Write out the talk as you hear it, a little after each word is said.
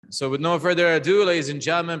So with no further ado, ladies and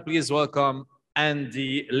gentlemen, please welcome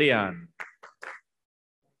Andy Lian.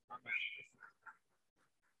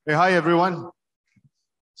 Hey, hi everyone.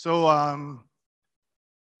 So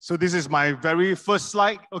this is my very first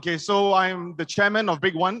slide. Okay, so I'm the chairman of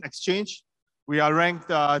Big One Exchange. We are ranked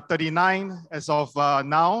 39 as of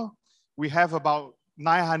now. We have about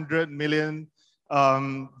 900 million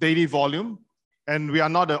daily volume, and we are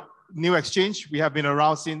not a new exchange. We have been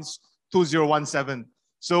around since 2017.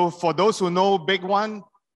 So for those who know Big One,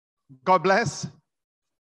 God bless.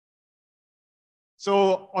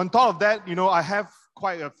 So on top of that, I have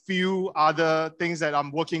quite a few other things that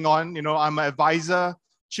I'm working on. I'm an advisor,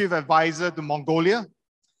 chief advisor to Mongolia,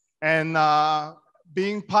 and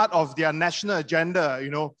being part of their national agenda,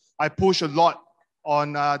 I push a lot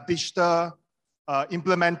on digital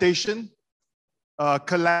implementation,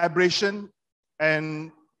 collaboration,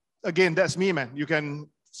 and again, that's me, man. You can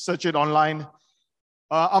search it online.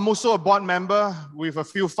 I'm also a board member with a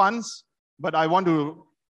few funds, but I want to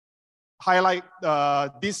highlight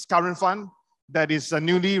this current fund that is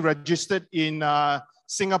newly registered in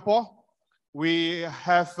Singapore. We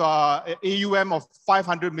have an AUM of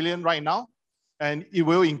 500 million right now, and it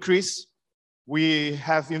will increase. We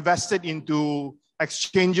have invested into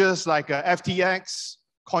exchanges like FTX,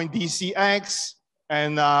 CoinDCX,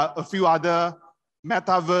 and a few other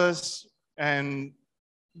metaverse and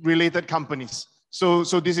related companies. So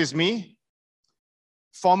this is me.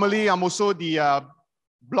 Formerly, I'm also the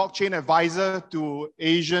blockchain advisor to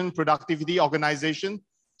Asian Productivity Organization.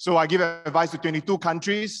 So I give advice to 22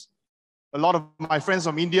 countries. A lot of my friends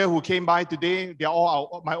from India who came by today, they're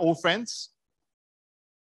all my old friends.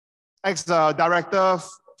 Ex-director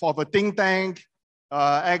of a think tank,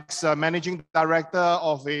 ex-managing director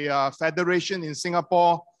of a federation in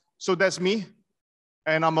Singapore. So that's me.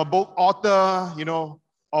 And I'm a book author,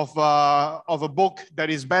 of a book that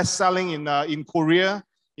is best-selling in Korea,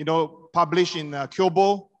 published in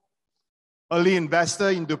Kyobo, early investor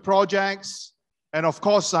into projects. And of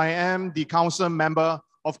course, I am the council member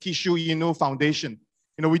of Kishu Inu Foundation.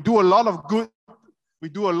 We do a lot of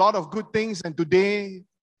good things. And today,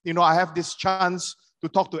 I have this chance to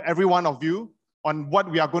talk to every one of you on what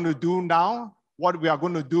we are going to do now, what we are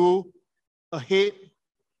going to do ahead.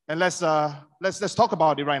 And let's talk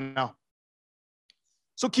about it right now.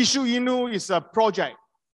 So Kishu Inu is a project,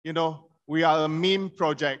 we are a meme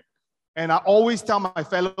project. And I always tell my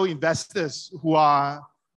fellow investors who are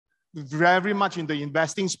very much in the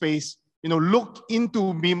investing space, look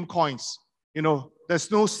into meme coins.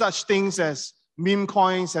 There's no such things as meme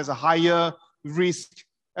coins as a higher risk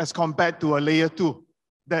as compared to a layer 2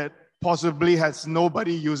 that possibly has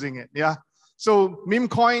nobody using it. Yeah. So meme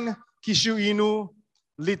coin, Kishu Inu,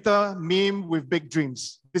 little meme with big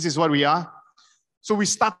dreams. This is what we are. So we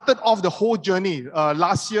started off the whole journey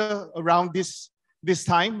last year around this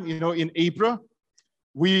time, in April.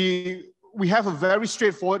 We have a very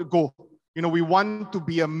straightforward goal. We want to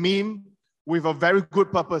be a meme with a very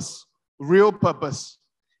good purpose, real purpose.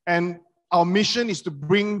 And our mission is to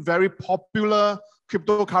bring very popular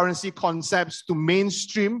cryptocurrency concepts to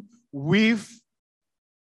mainstream with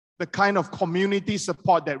the kind of community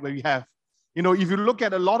support that we have. If you look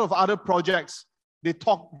at a lot of other projects, they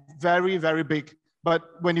talk very, very big. But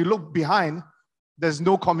when you look behind, there's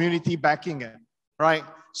no community backing it, right?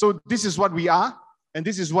 So this is what we are, and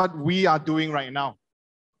this is what we are doing right now.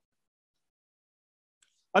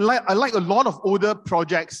 Unlike a lot of older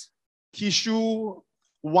projects, Kishu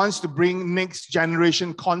wants to bring next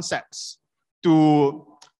generation concepts to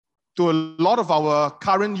a lot of our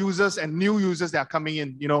current users and new users that are coming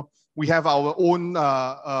in. We have our own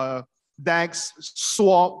DEX,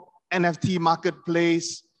 swap, NFT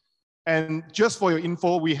marketplace. And just for your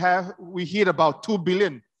info, we hit about 2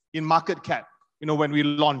 billion in market cap, when we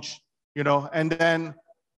launched, and then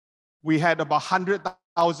we had about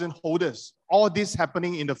 100,000 holders. All this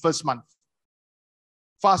happening in the first month.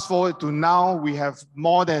 Fast forward to now, we have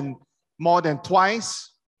more than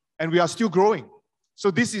twice, and we are still growing. So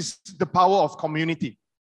this is the power of community.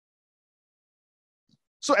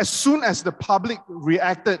 So as soon as the public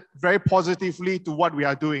reacted very positively to what we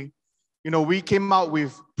are doing, we came out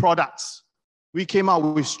with products. We came out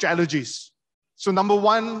with strategies. So number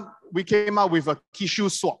one, we came out with a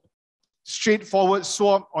Kishu swap. Straightforward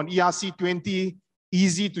swap on ERC20,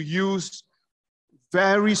 easy to use,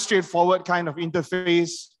 very straightforward kind of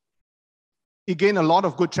interface. It gained a lot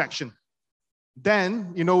of good traction.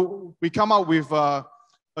 Then, we come out with a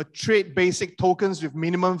trade basic tokens with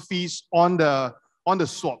minimum fees on the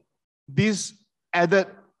swap. This added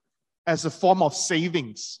as a form of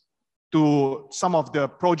savings to some of the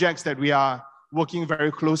projects that we are working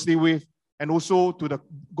very closely with. and also to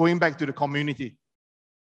going back to the community.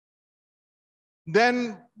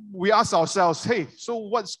 Then we ask ourselves, hey, so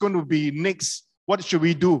what's going to be next? What should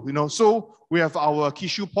we do? So we have our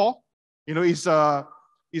Kishu Paul. It's a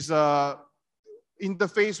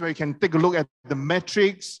interface where you can take a look at the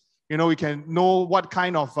metrics. We can know what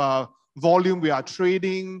kind of volume we are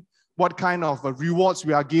trading, what kind of rewards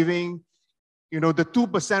we are giving. The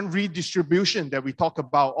 2% redistribution that we talk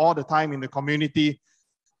about all the time in the community,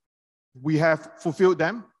 we have fulfilled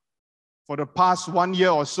them. For the past 1 year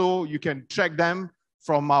or so, you can track them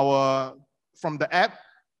from the app,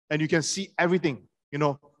 and you can see everything.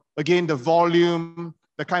 Again, the volume,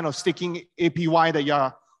 the kind of staking APY that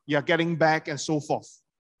you're getting back, and so forth.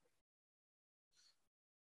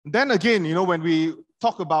 Then again, when we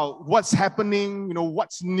talk about what's happening,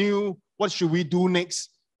 what's new, what should we do next,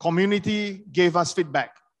 community gave us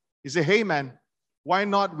feedback. He said, hey man, why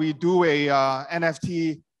not we do a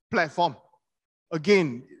NFT platform?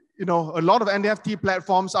 Again, a lot of NFT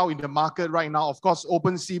platforms out in the market right now, of course,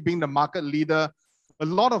 OpenSea being the market leader, a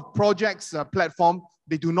lot of projects, platform,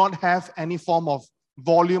 they do not have any form of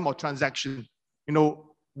volume or transaction.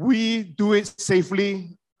 We do it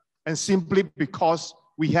safely and simply because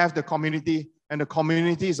we have the community, and the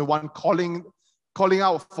community is the one calling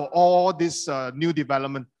out for all this new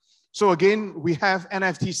development. So again, we have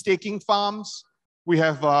NFT staking farms, we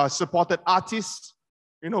have supported artists,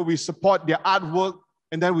 we support their artwork,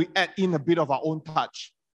 and then we add in a bit of our own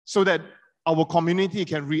touch so that our community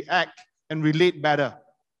can react and relate better.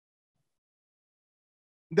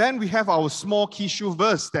 Then we have our small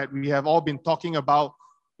Kishuverse that we have all been talking about.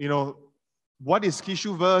 What is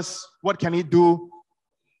Kishuverse? What can it do?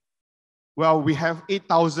 Well, we have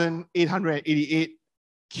 8,888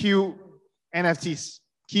 Q NFTs,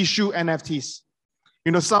 Kishu NFTs.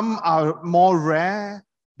 Some are more rare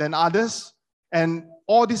than others, and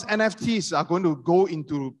all these NFTs are going to go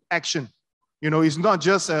into action. It's not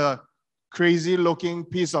just a crazy looking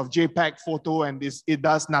piece of JPEG photo and it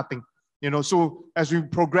does nothing. So as we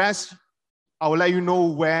progress, I will let you know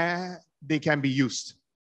where they can be used.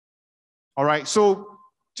 All right, so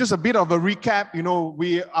just a bit of a recap.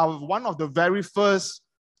 We are one of the very first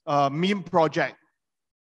meme project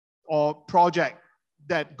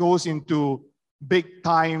that goes into big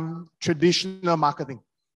time traditional marketing.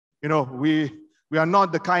 We are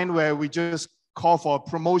not the kind where we just call for a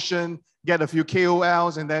promotion, get a few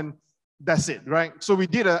KOLs, and then that's it, right? So we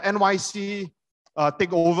did a NYC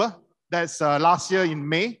takeover. That's last year in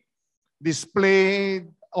May, displayed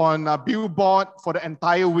on a billboard for the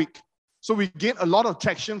entire week. So we gained a lot of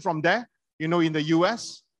traction from there, in the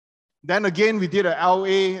US. Then again, we did a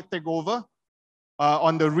LA takeover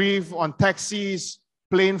on the reef, on taxis,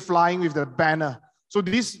 plane flying with the banner. So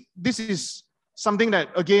this is something that,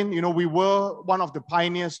 again, we were one of the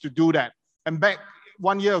pioneers to do that. And back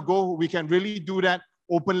 1 year ago, we can really do that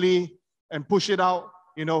openly and push it out,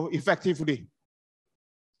 effectively.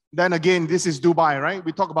 Then again, this is Dubai, right?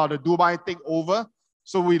 We talk about the Dubai takeover.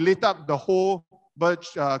 So we lit up the whole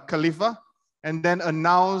Burj Khalifa and then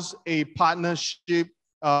announced a partnership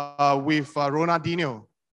with Ronaldinho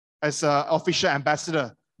as an official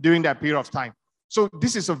ambassador during that period of time. So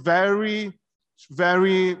this is a very,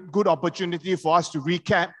 very good opportunity for us to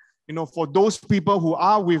recap, for those people who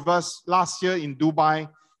are with us last year in Dubai.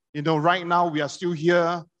 Right now we are still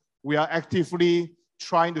here. We are actively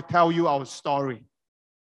trying to tell you our story.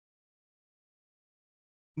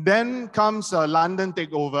 Then comes a London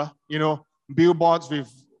takeover, billboards with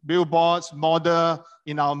billboards, model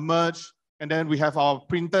in our merch, and then we have our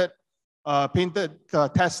painted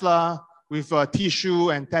Tesla with a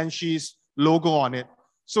tissue and Tenshi's logo on it.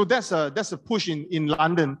 So that's a push in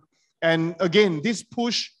London. And again, this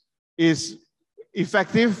push is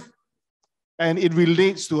effective, and it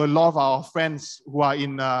relates to a lot of our friends who are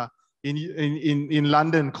in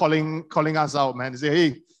London calling us out, man. They say,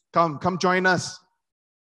 hey, come join us.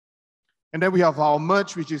 And then we have our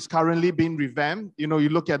merch, which is currently being revamped. You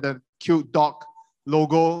look at the cute dog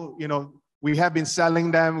logo, we have been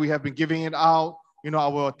selling them. We have been giving it out.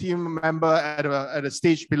 Our team member at a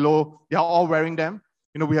stage below, they are all wearing them.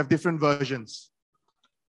 We have different versions.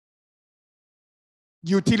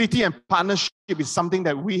 Utility and partnership is something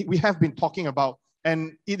that we have been talking about,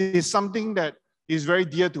 and it is something that is very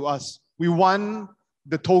dear to us. We want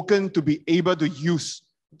the token to be able to use.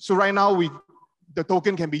 So right now, the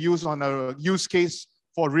token can be used on a use case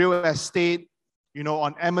for real estate,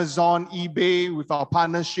 on Amazon, eBay, with our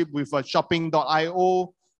partnership with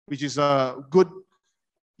shopping.io, which is a good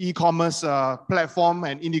e-commerce platform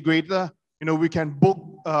and integrator. We can book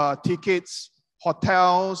tickets,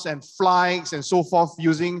 hotels and flights and so forth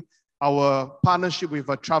using our partnership with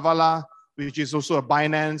Travala, which is also a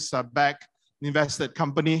Binance-backed invested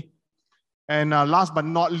company. And last but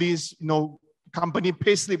not least, company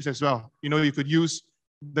payslips as well. You could use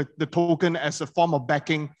the token as a form of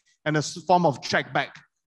backing and a form of check back.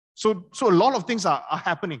 So a lot of things are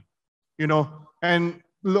happening, and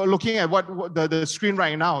looking at what the screen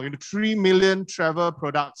right now, 3 million travel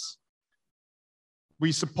products.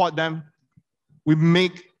 We support them. We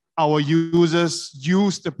make our users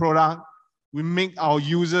use the product. We make our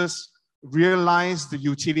users realize the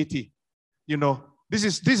utility. This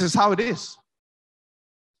is how it is.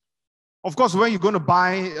 Of course, when you're going to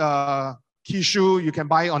buy Kishu, you can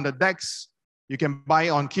buy on the DEX. You can buy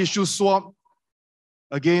on Kishu Swap.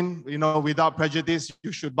 Again, without prejudice,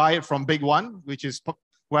 you should buy it from Big One, which is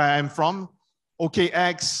where I'm from.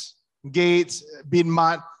 OKX, Gates,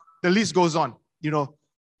 Binmart, the list goes on.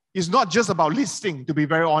 It's not just about listing, to be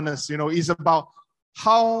very honest. It's about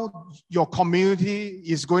how your community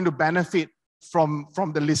is going to benefit from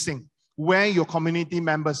the listing, where your community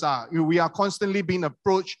members are. We are constantly being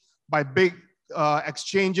approached by big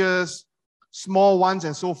exchanges, small ones,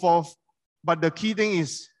 and so forth. But the key thing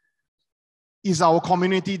is our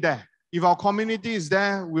community there? If our community is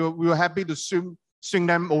there, we're happy to swing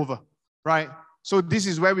them over, right? So this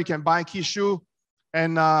is where we can buy Kishu.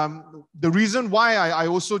 And the reason why I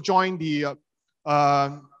also joined the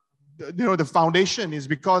foundation is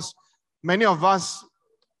because many of us,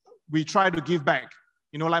 we try to give back.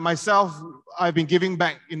 Like myself, I've been giving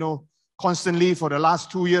back, constantly for the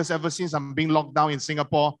last 2 years, ever since I'm being locked down in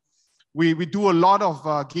Singapore. We do a lot of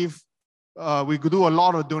we do a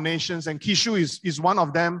lot of donations, and Kishu is one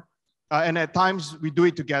of them. And at times we do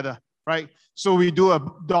it together, right? So we do a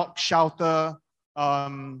dog shelter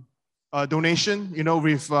donation,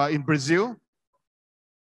 with in Brazil,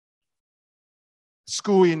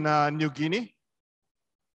 school in New Guinea.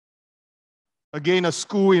 Again, a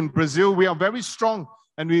school in Brazil. We are very strong,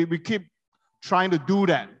 and we keep trying to do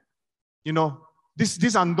that.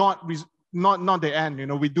 These are not the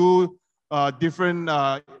end. We do different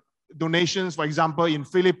donations. For example, in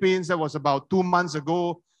Philippines, that was about 2 months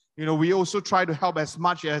ago. We also try to help as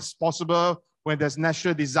much as possible when there's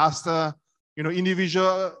natural disaster.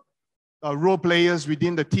 Individual role players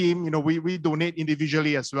within the team, we donate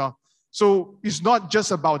individually as well. So it's not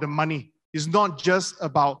just about the money. It's not just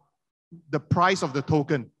about the price of the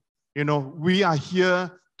token. We are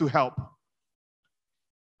here to help.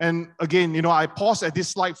 And again, I paused at this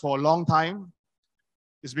slide for a long time.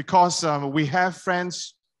 It's because we have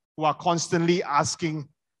friends who are constantly asking,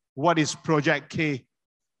 what is Project K?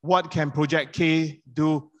 What can Project K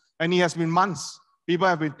do? And it has been months. People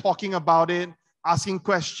have been talking about it, asking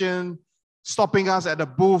questions, stopping us at the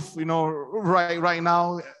booth, right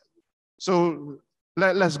now. So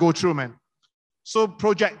let's go through, man. So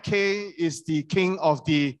Project K is the king of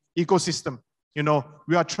the ecosystem.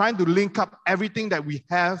 We are trying to link up everything that we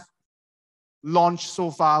have launched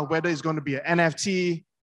so far, whether it's going to be an NFT,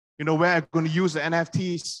 where are you going to use the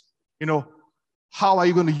NFTs, how are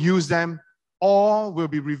you going to use them? All will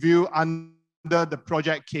be reviewed under the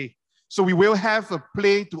Project K. So we will have a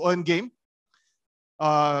play to earn game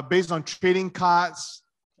based on trading cards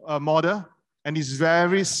model, and it's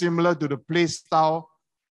very similar to the play style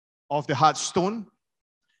of the Hearthstone,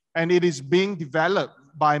 and it is being developed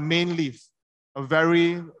by Mainleaf, a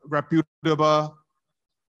very reputable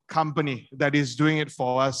company that is doing it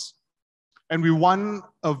for us. And we want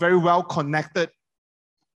a very well-connected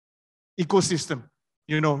ecosystem,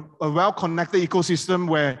 a well-connected ecosystem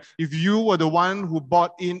where if you were the one who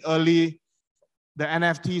bought in early the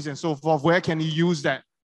NFTs and so forth, where can you use that?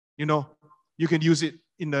 You can use it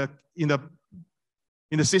in the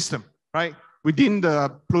system, right? Within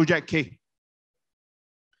the Project K.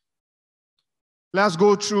 Let's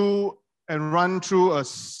go through and run through a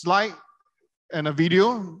slide and a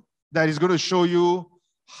video that is going to show you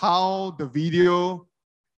how the video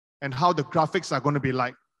and how the graphics are going to be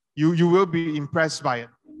like. You will be impressed by it.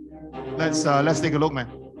 Let's take a look, man.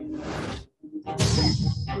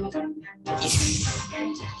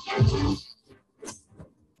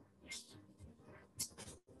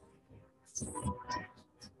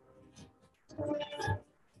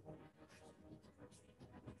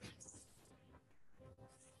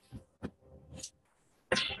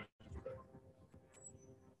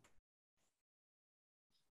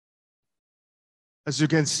 As you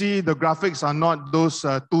can see, the graphics are not those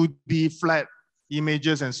 2D flat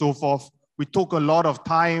images and so forth. We took a lot of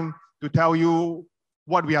time to tell you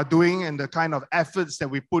what we are doing and the kind of efforts that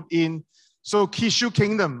we put in. So Kishu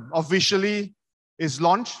Kingdom officially is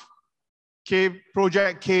launched.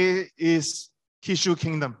 Project K is Kishu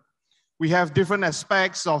Kingdom. We have different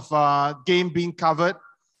aspects of game being covered.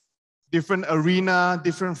 different arena,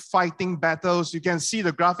 different fighting battles. You can see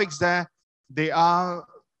the graphics there. They are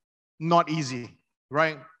not easy,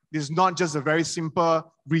 right? This is not just a very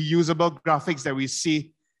simple, reusable graphics that we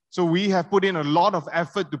see. So we have put in a lot of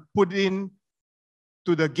effort to put in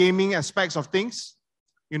to the gaming aspects of things.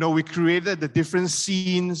 You know, we created the different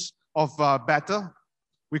scenes of battle.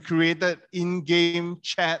 We created in-game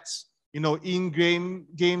chats, you know, in-game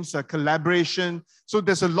games, collaboration. So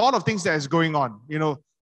there's a lot of things that is going on. You know,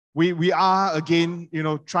 we are, again, you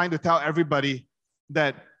know, trying to tell everybody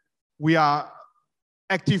that we are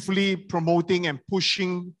actively promoting and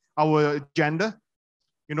pushing our agenda.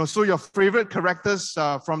 You know, so your favorite characters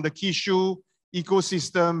from the Kishu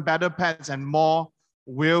ecosystem, Battle Pads, and more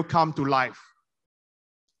will come to life.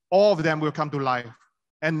 All of them will come to life.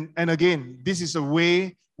 And again, this is a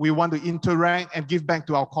way we want to interact and give back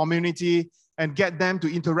to our community and get them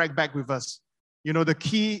to interact back with us. You know, the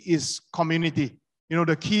key is community. You know,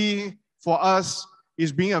 the key for us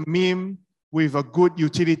is being a meme with a good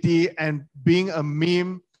utility and being a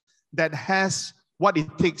meme that has what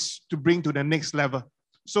it takes to bring to the next level.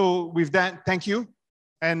 So with that, thank you.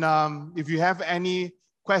 And if you have any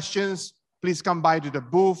questions, please come by to the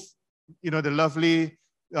booth. You know, the lovely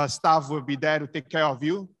staff will be there to take care of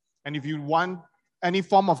you. And if you want any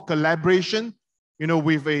form of collaboration, you know,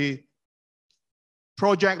 with a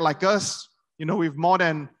project like us, you know, with more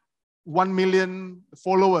than 1 million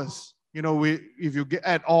followers, you know, if you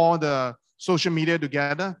add all the social media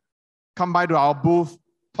together, come by to our booth,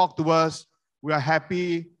 talk to us. We are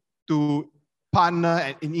happy to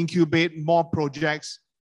partner and incubate more projects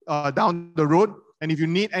down the road. And if you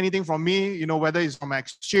need anything from me, you know, whether it's from an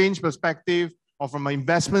exchange perspective or from an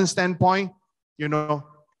investment standpoint, you know,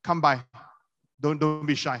 come by. Don't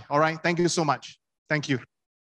be shy. All right. Thank you so much. Thank you.